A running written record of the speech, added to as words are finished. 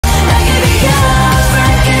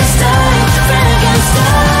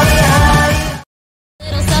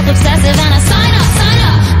Little self-obsessive and I sign up.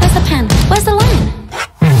 Where's the pen? Where's the line?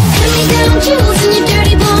 Hand-me-down jewels in your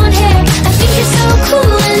dirty blonde hair. I think you're so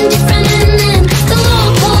cool and different, and then the law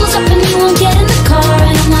pulls up and you won't get in the car,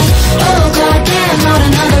 and I'm like, oh goddamn, not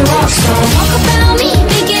another rock star. Talk about me,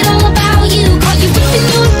 make it all about you. Caught you ripping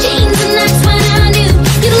your jeans and that's when I knew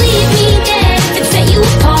you'd leave me dead if it set you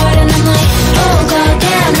apart, and I'm like, oh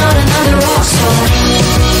goddamn, not another rock star.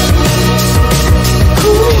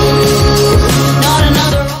 Ooh, not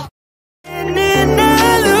another rock.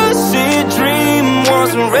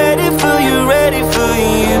 Ready for you,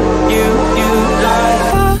 like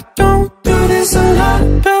I don't do this a lot,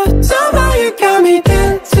 but somehow you got me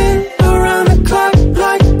dancing around the clock,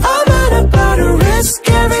 like I'm not about to risk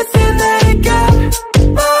everything that I got,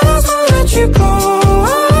 but I won't let you go.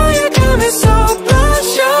 Oh, you got me so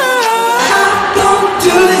bloodshot. I don't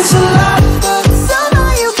do this a lot, but somehow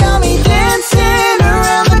you got me dancing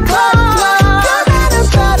around the clock, like I'm not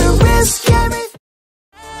about to risk everything.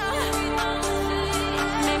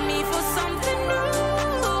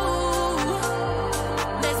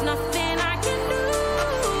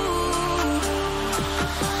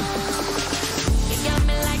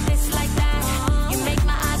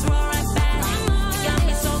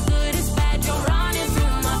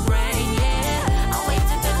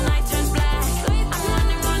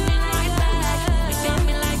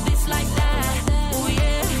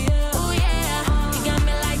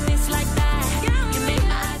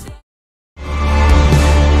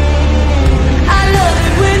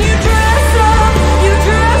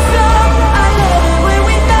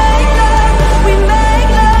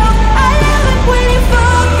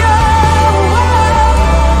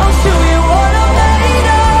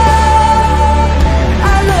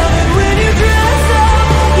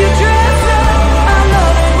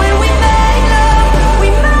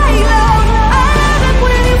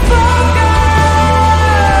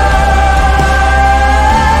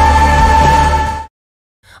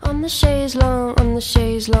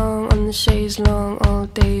 On the chaise long, all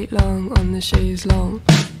day long, on the chaise long.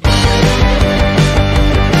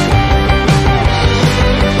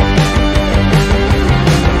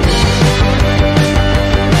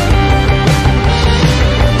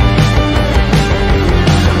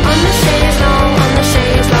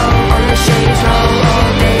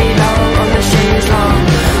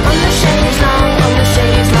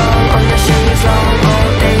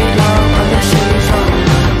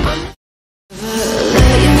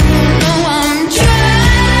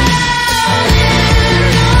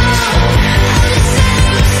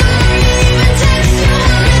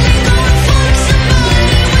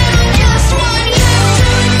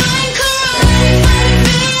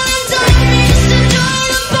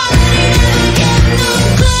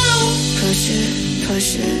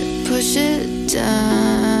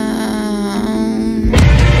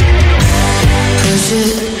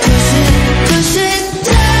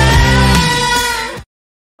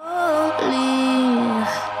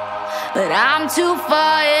 But I'm too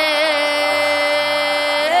far, yeah.